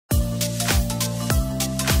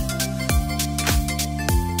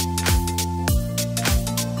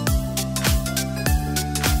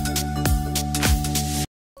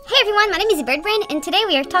everyone, my name is ZeBirdBrain, and today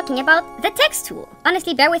we are talking about the text tool.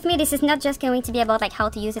 Honestly, bear with me, this is not just going to be about like how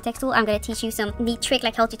to use the text tool. I'm going to teach you some neat trick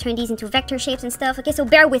like how to turn these into vector shapes and stuff. Okay, so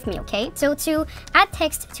bear with me, okay? So to add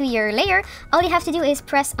text to your layer, all you have to do is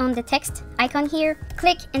press on the text icon here,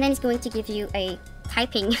 click, and then it's going to give you a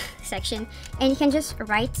typing section, and you can just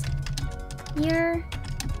write your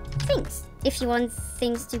things. If you want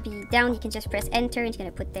things to be down, you can just press enter and it's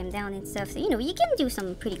gonna put them down and stuff. So, you know, you can do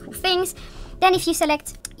some pretty cool things. Then if you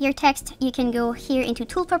select your text, you can go here into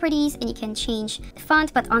tool properties and you can change the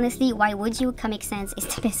font. But honestly, why would you? Comic Sans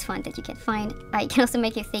is the best font that you can find. You can also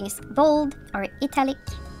make your things bold or italic.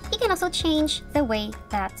 You can also change the way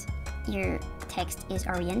that your text is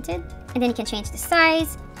oriented. And then you can change the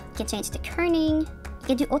size, you can change the kerning, you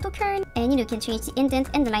can do auto kern, and you can change the indent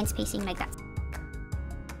and the line spacing like that.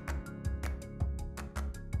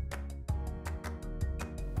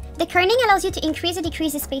 The kerning allows you to increase or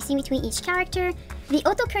decrease the spacing between each character. The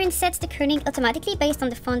auto-kern sets the kerning automatically based on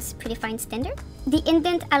the font's predefined standard. The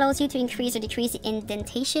indent allows you to increase or decrease the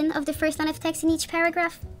indentation of the first line of text in each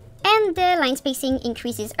paragraph. And the line spacing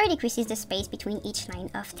increases or decreases the space between each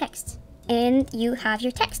line of text. And you have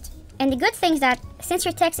your text. And the good thing is that since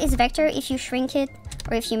your text is vector, if you shrink it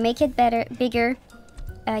or if you make it bigger,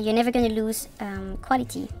 you're never going to lose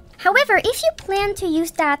quality. However, if you plan to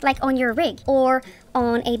use that like on your rig or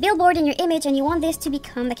on a billboard in your image and you want this to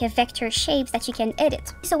become like a vector shape that you can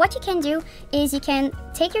edit. So what you can do is you can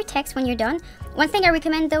take your text when you're done. One thing I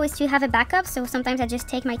recommend though is to have a backup. So sometimes I just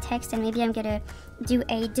take my text and maybe I'm gonna do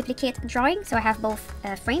a duplicate drawing. So I have both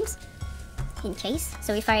frames in case.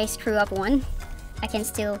 So if I screw up one, I can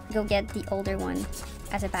still go get the older one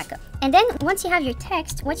as a backup. And then once you have your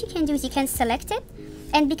text, what you can do is you can select it.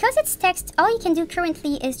 And because it's text, all you can do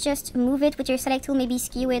currently is just move it with your select tool, maybe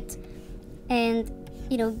skew it and,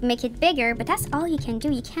 you know, make it bigger, but that's all you can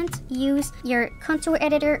do. You can't use your contour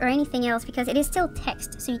editor or anything else because it is still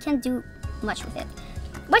text, so you can't do much with it.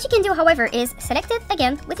 What you can do, however, is select it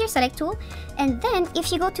again with your select tool, and then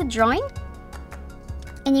if you go to drawing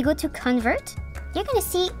and you go to convert, you're going to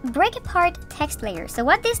see break apart text layer. So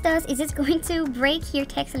what this does is it's going to break your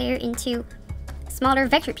text layer into smaller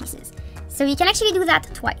vector pieces. So you can actually do that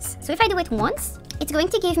twice. So if I do it once, it's going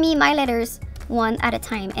to give me my letters one at a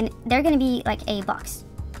time, and they're going to be like a box.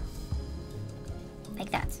 Like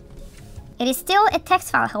that. It is still a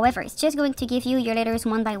text file, however, it's just going to give you your letters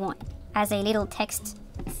one by one as a little text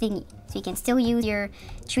thingy. So you can still use your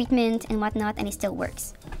treatment and whatnot, and it still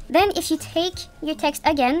works. Then if you take your text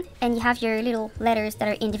again, and you have your little letters that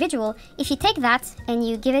are individual, if you take that and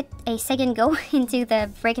you give it a second go into the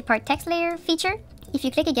break apart text layer feature, if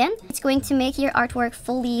you click again, it's going to make your artwork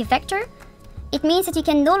fully vector. It means that you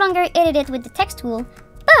can no longer edit it with the text tool,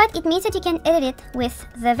 but it means that you can edit it with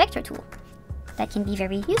the vector tool. That can be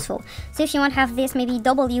very useful. So if you want to have this maybe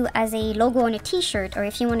W as a logo on a t-shirt, or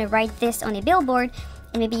if you want to write this on a billboard,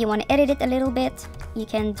 and maybe you want to edit it a little bit, you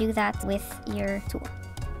can do that with your tool,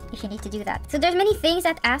 if you need to do that. So there's many things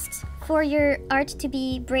that asks for your art to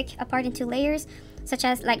be break apart into layers, such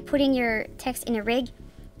as like putting your text in a rig.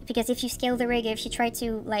 Because if you scale the rig, if you try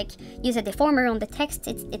to like use a deformer on the text,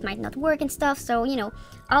 it might not work and stuff. So, you know,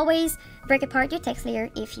 always break apart your text layer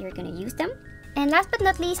if you're going to use them. And last but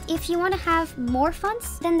not least, if you want to have more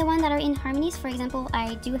fonts than the one that are in harmonies, for example,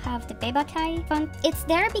 I do have the Bebakai font. It's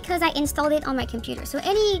there because I installed it on my computer. So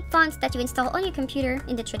any font that you install on your computer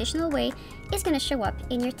in the traditional way is going to show up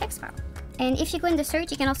in your text file. And if you go in the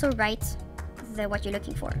search, you can also write what you're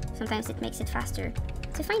looking for. Sometimes it makes it faster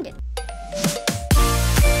to find it.